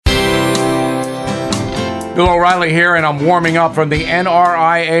Bill O'Reilly here, and I'm warming up from the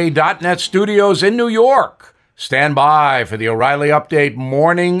NRIA.net studios in New York. Stand by for the O'Reilly Update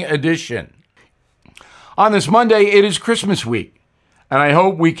Morning Edition. On this Monday, it is Christmas week, and I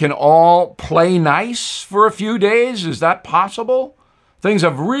hope we can all play nice for a few days. Is that possible? Things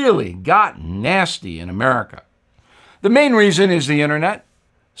have really gotten nasty in America. The main reason is the internet.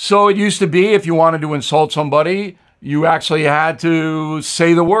 So it used to be if you wanted to insult somebody, you actually had to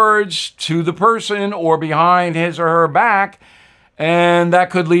say the words to the person or behind his or her back, and that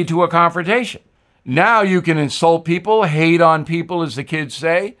could lead to a confrontation. Now you can insult people, hate on people, as the kids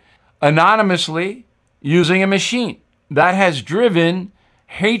say, anonymously using a machine. That has driven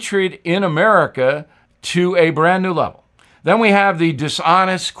hatred in America to a brand new level. Then we have the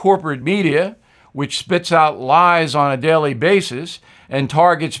dishonest corporate media, which spits out lies on a daily basis and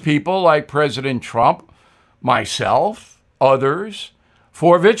targets people like President Trump, myself, others,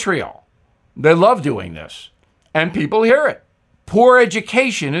 for vitriol. They love doing this, and people hear it. Poor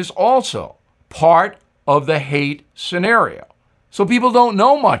education is also part of the hate scenario. So people don't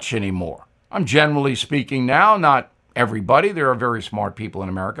know much anymore. I'm generally speaking now, not everybody. There are very smart people in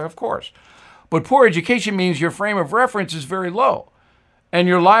America, of course. But poor education means your frame of reference is very low, and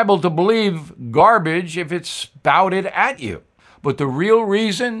you're liable to believe garbage if it's spouted at you. But the real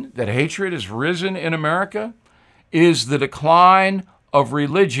reason that hatred has risen in America is the decline of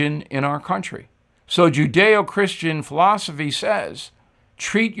religion in our country. So Judeo-Christian philosophy says,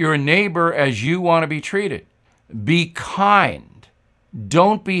 treat your neighbor as you want to be treated. Be kind.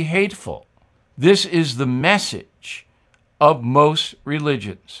 Don't be hateful. This is the message of most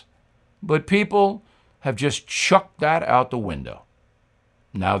religions. But people have just chucked that out the window.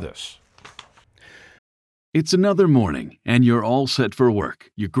 Now this. It's another morning, and you're all set for work.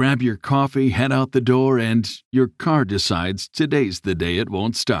 You grab your coffee, head out the door, and your car decides today's the day it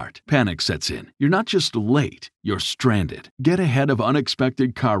won't start. Panic sets in. You're not just late, you're stranded. Get ahead of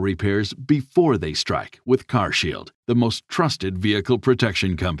unexpected car repairs before they strike with CarShield, the most trusted vehicle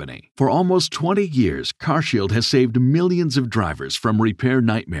protection company. For almost 20 years, CarShield has saved millions of drivers from repair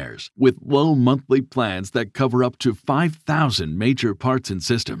nightmares with low monthly plans that cover up to 5,000 major parts and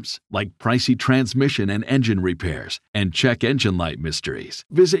systems, like pricey transmission and engine repairs and check engine light mysteries.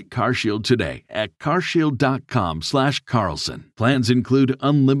 Visit CarShield today at carshield.com/Carlson. Plans include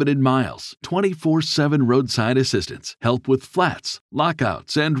unlimited miles, 24/7 roadside assistance, help with flats,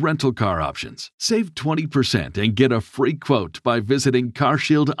 lockouts, and rental car options. Save 20% and get a free quote by visiting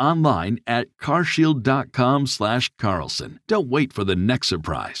CarShield online at carshield.com/Carlson. Don't wait for the next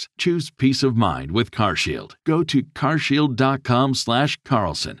surprise. Choose peace of mind with CarShield. Go to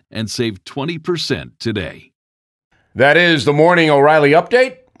carshield.com/Carlson and save 20% today. That is the Morning O'Reilly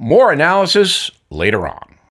Update. More analysis later on.